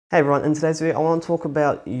Hey everyone, in today's video I want to talk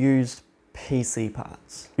about used PC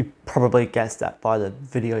parts. You probably guessed that by the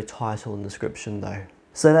video title and description though.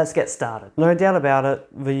 So let's get started. No doubt about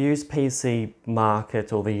it, the used PC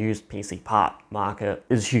market or the used PC part market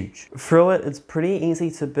is huge. Through it, it's pretty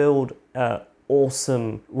easy to build an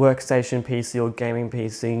awesome workstation PC or gaming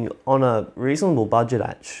PC on a reasonable budget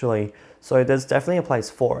actually. So there's definitely a place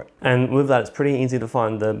for it. And with that, it's pretty easy to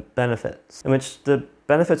find the benefits. In which the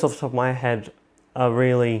benefits off the top of my head are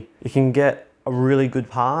really, you can get a really good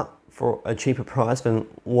part for a cheaper price than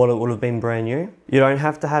what it would have been brand new. You don't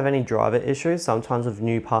have to have any driver issues. Sometimes with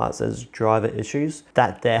new parts there's driver issues.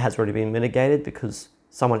 That there has already been mitigated because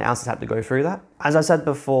someone else has had to go through that. As I said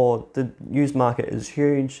before, the used market is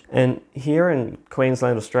huge, and here in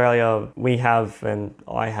Queensland, Australia, we have, and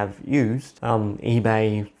I have used,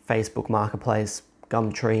 eBay, Facebook Marketplace,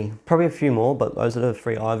 Gumtree, probably a few more, but those are the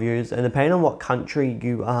three I've used. And depending on what country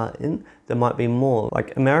you are in, there might be more.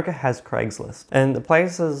 Like America has Craigslist, and the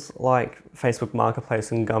places like Facebook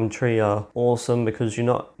Marketplace and Gumtree are awesome because you're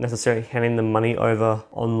not necessarily handing the money over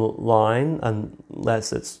online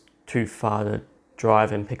unless it's too far to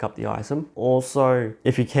drive and pick up the item. Also,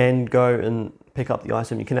 if you can go and pick up the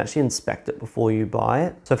item, you can actually inspect it before you buy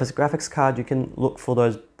it. So if it's a graphics card, you can look for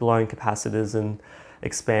those blown capacitors and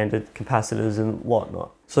expanded capacitors and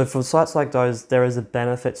whatnot. So for sites like those, there is a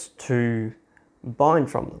benefit to buying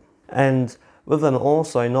from them. And with them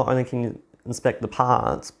also, not only can you inspect the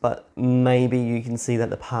parts, but maybe you can see that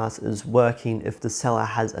the part is working if the seller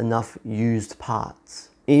has enough used parts.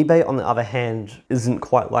 eBay, on the other hand, isn't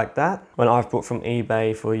quite like that. When I've bought from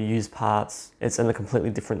eBay for used parts, it's in a completely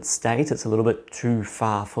different state. It's a little bit too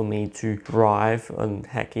far for me to drive and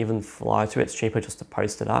heck, even fly to. It's cheaper just to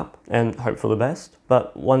post it up and hope for the best.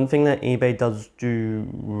 But one thing that eBay does do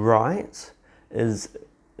right is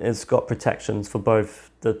it's got protections for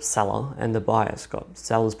both the seller and the buyer. It's got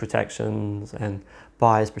seller's protections and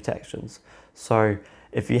buyer's protections. So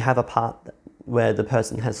if you have a part where the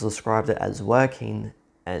person has described it as working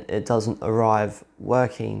and it doesn't arrive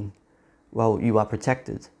working, well, you are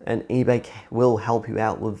protected, and eBay will help you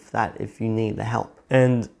out with that if you need the help.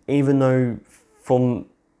 And even though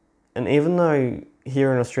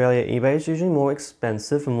here in Australia eBay is usually more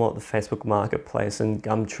expensive than what the Facebook Marketplace and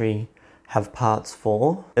Gumtree have parts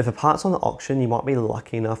for, if a part's on the auction, you might be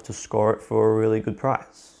lucky enough to score it for a really good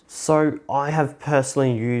price. So I have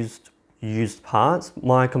personally used parts.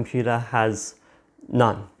 My computer has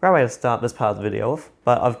none. Great way to start this part of the video off.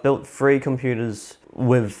 But I've built 3 computers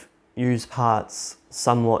with used parts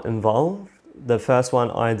somewhat involved. The first one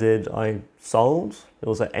I sold. It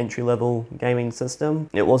was an entry-level gaming system.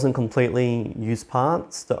 It wasn't completely used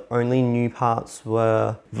parts. The only new parts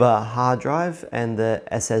were the hard drive and the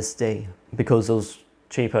SSD because it was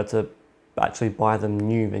cheaper to actually buy them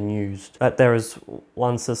new than used. But there is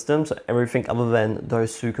one system, so everything other than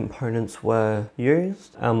those 2 components were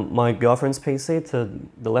used. My girlfriend's PC to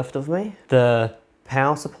the left of me, the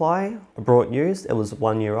power supply I brought used. It was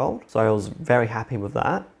 1 year old, so I was very happy with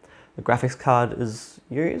that. The graphics card is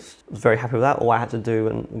used. I was very happy with that. All I had to do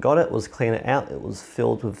when I got it was clean it out. It was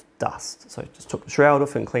filled with dust. So I just took the shroud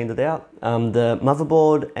off and cleaned it out. The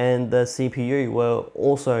motherboard and the CPU were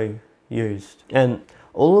also used. And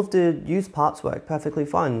all of the used parts work perfectly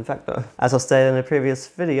fine. In fact, as I stated in a previous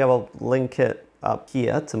video, I'll link it up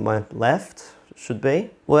here to my left, should be.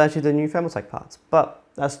 Well, actually the new Thermaltake parts, but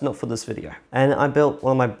that's not for this video. And I built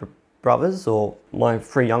one of my brothers, or my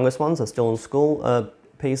 3 youngest ones are still in school, a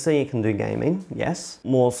PC. Can do gaming, yes.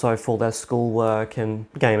 More so for their schoolwork and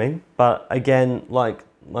gaming. But again, like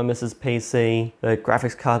my missus' PC, the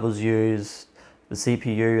graphics card was used, the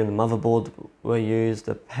CPU and the motherboard were used,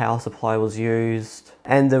 the power supply was used,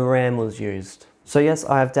 and the RAM was used. So yes,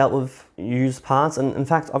 I have dealt with used parts, and in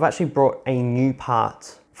fact, I've actually brought a new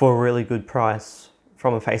part for a really good price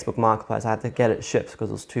from a Facebook Marketplace. I had to get it shipped because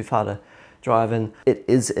it was too far to drive in. It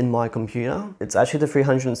is in my computer. It's actually the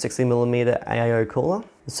 360mm AIO cooler.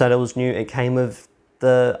 So it was new. It came with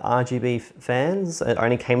the RGB fans. It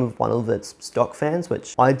only came with one of its stock fans,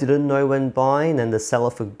 which I didn't know when buying, and the seller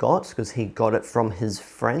forgot because he got it from his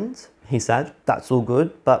friend. He said, that's all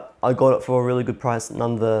good, but I got it for a really good price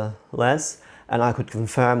nonetheless, and I could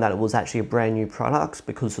confirm that it was actually a brand new product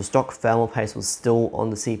because the stock thermal paste was still on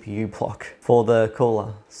the CPU block for the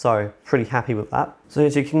cooler. So pretty happy with that. So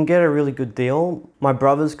yes, you can get a really good deal. My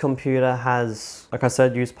brother's computer has, like I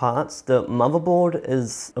said, used parts. The motherboard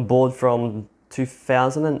is a board from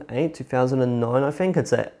 2008, 2009, I think.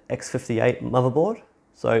 It's a X58 motherboard,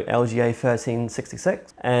 so LGA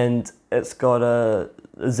 1366, and it's got a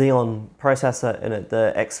Xeon processor in it,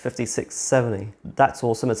 the X5670. That's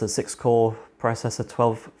awesome. It's a 6-core processor,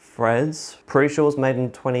 12 threads. Pretty sure it was made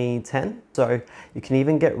in 2010. So you can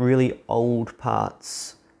even get really old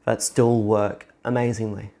parts that still work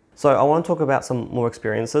amazingly. So I want to talk about some more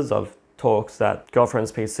experiences. I've talked that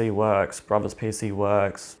girlfriend's PC works, brother's PC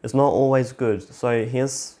works. It's not always good. So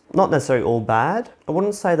here's not necessarily all bad. I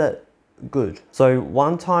wouldn't say that good. So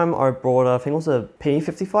one time I brought I think it was a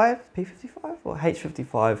P55 or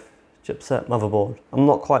H55 chipset motherboard. I'm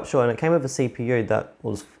not quite sure, and it came with a CPU that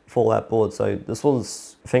was Fallout board. So this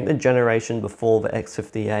was, I think, the generation before the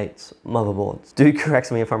X58 motherboards. Do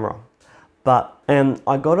correct me if I'm wrong. But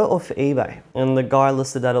I got it off eBay, and the guy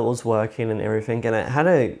listed that it was working and everything, and it had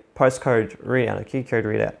a postcode readout, a Q code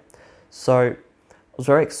readout. So I was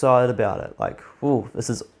very excited about it, like, ooh, this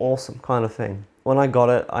is awesome kind of thing. When I got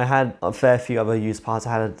it, I had a fair few other used parts.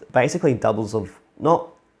 I had basically doubles of, not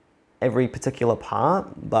every particular part,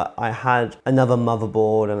 but I had another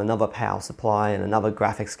motherboard and another power supply and another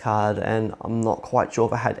graphics card, and I'm not quite sure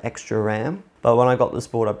if I had extra RAM. But when I got this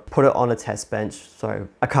board, I put it on a test bench, so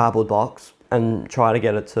a cardboard box, and tried to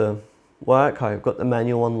get it to work. I got the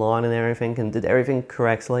manual online and everything and did everything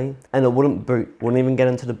correctly, and it wouldn't boot, wouldn't even get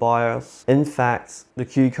into the BIOS. In fact, the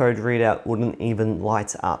Q code readout wouldn't even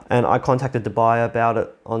light up. And I contacted the buyer about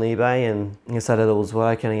it on eBay, and he said that it was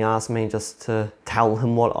working. He asked me just to tell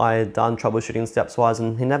him what I had done troubleshooting steps wise,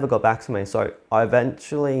 and he never got back to me. So I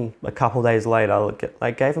eventually, a couple days later,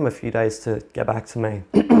 I gave him a few days to get back to me.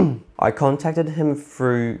 I contacted him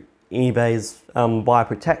through eBay's buyer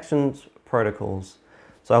protections protocols.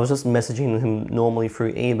 So I was just messaging him normally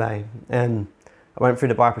through eBay, and I went through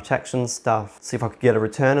the buyer protection stuff, see if I could get a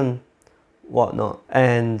return and whatnot.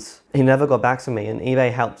 And he never got back to me, and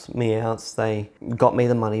eBay helped me out. They got me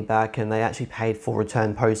the money back, and they actually paid for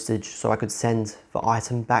return postage so I could send the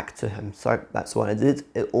item back to him. So that's what I did.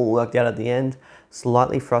 It all worked out at the end.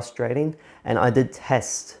 Slightly frustrating. And I did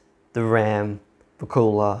test the RAM, the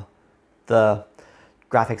cooler, the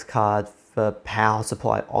graphics card, the power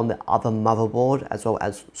supply on the other motherboard, as well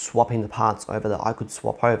as swapping the parts over that I could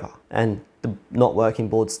swap over, and the not working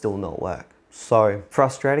board still not work. So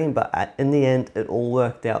frustrating, but in the end it all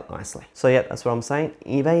worked out nicely. So yeah, that's what I'm saying.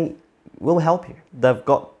 eBay will help you. They've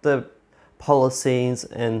got the policies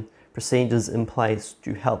and procedures in place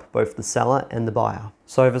to help both the seller and the buyer.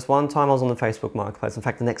 So this one time I was on the Facebook marketplace. In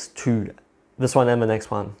fact, the next two, this one and the next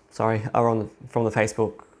one, sorry, are from the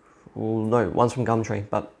Facebook. Well, no, one's from Gumtree,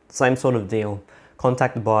 but same sort of deal.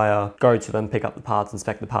 Contact the buyer, go to them, pick up the parts,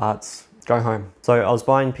 inspect the parts, go home. So I was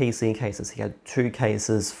buying PC cases. He had two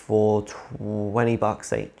cases for 20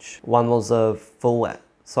 bucks each. One was a full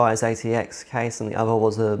size ATX case, and the other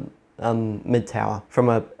was a mid-tower from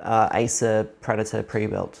a Acer Predator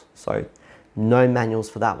pre-built. So no manuals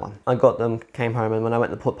for that one. I got them, came home, and when I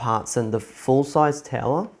went to put parts in, the full size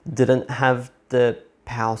tower didn't have the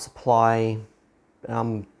power supply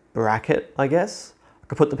bracket, I guess. I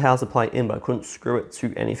could put the power supply in, but I couldn't screw it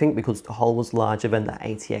to anything because the hole was larger than the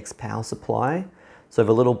ATX power supply. So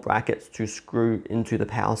the little brackets to screw into the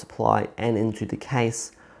power supply and into the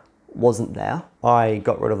case wasn't there. I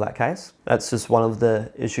got rid of that case. That's just one of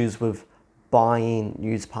the issues with buying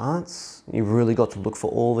used parts. You've really got to look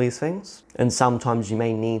for all these things. And sometimes you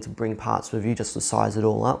may need to bring parts with you just to size it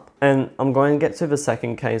all up. And I'm going to get to the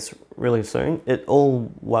second case really soon. It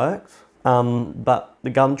all worked. But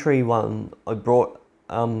the Gumtree one, I brought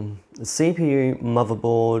the CPU,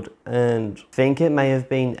 motherboard, and I think it may have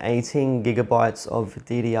been 18 gigabytes of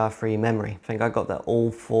DDR3 memory. I think I got that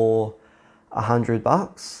all for 100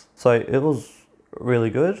 bucks. So it was really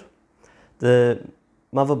good. The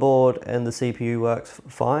motherboard and the CPU works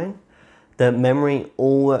fine. The memory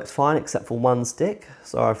all works fine except for one stick.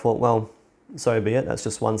 So I thought, well, so be it. That's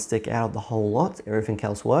just one stick out of the whole lot. Everything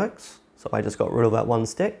else works. So I just got rid of that one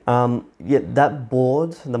stick. Yeah, that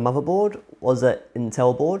board, the motherboard, was an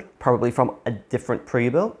Intel board, probably from a different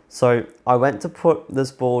pre-built. So I went to put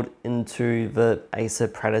this board into the Acer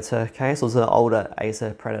Predator case. It was an older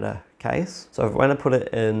Acer Predator case. So I went to put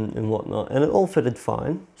it in and whatnot, and it all fitted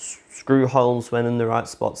fine. Screw holes went in the right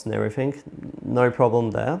spots and everything. No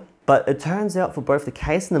problem there. But it turns out for both the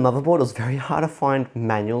case and the motherboard, it was very hard to find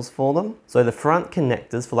manuals for them. So the front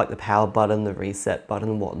connectors for like the power button, the reset button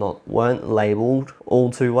and whatnot weren't labeled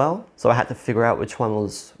all too well. So I had to figure out which one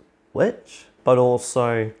was which. But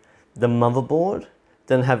also the motherboard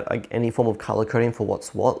didn't have like any form of color coding for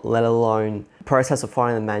what's what, let alone the process of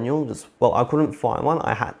finding the manual. Well, I couldn't find one.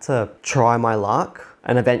 I had to try my luck,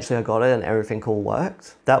 and eventually I got it and everything all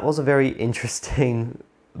worked. That was a very interesting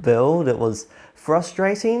build. It was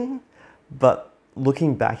frustrating, but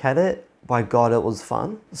looking back at it, by God, it was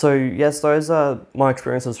fun. So yes, those are my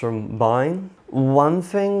experiences from buying. One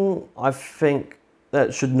thing I think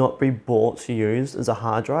that should not be bought to use is a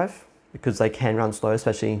hard drive, because they can run slow,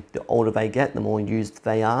 especially the older they get, the more used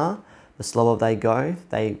they are, the slower they go.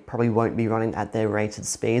 They probably won't be running at their rated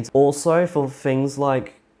speeds. Also, for things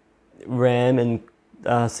like RAM and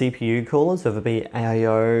CPU coolers, whether it be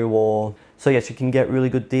AIO or... So yes, you can get really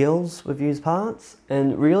good deals with used parts.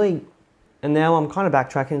 And now I'm kind of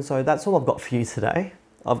backtracking, so that's all I've got for you today.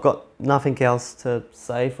 I've got nothing else to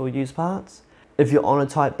say for used parts. If you're on a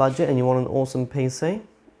tight budget and you want an awesome PC,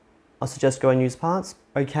 I suggest going used parts.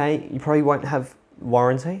 Okay, you probably won't have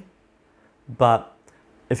warranty, but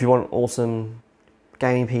if you want an awesome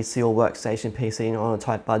gaming PC or workstation PC and you're on a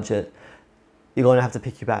tight budget, you're going to have to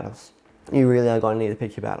pick your battles. You really are going to need to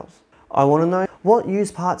pick your battles. I want to know, what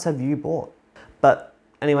used parts have you bought? But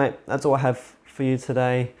anyway, that's all I have for you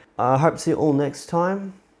today. I hope to see you all next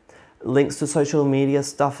time. Links to social media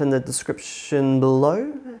stuff in the description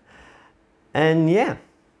below. And yeah,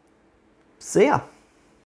 see ya.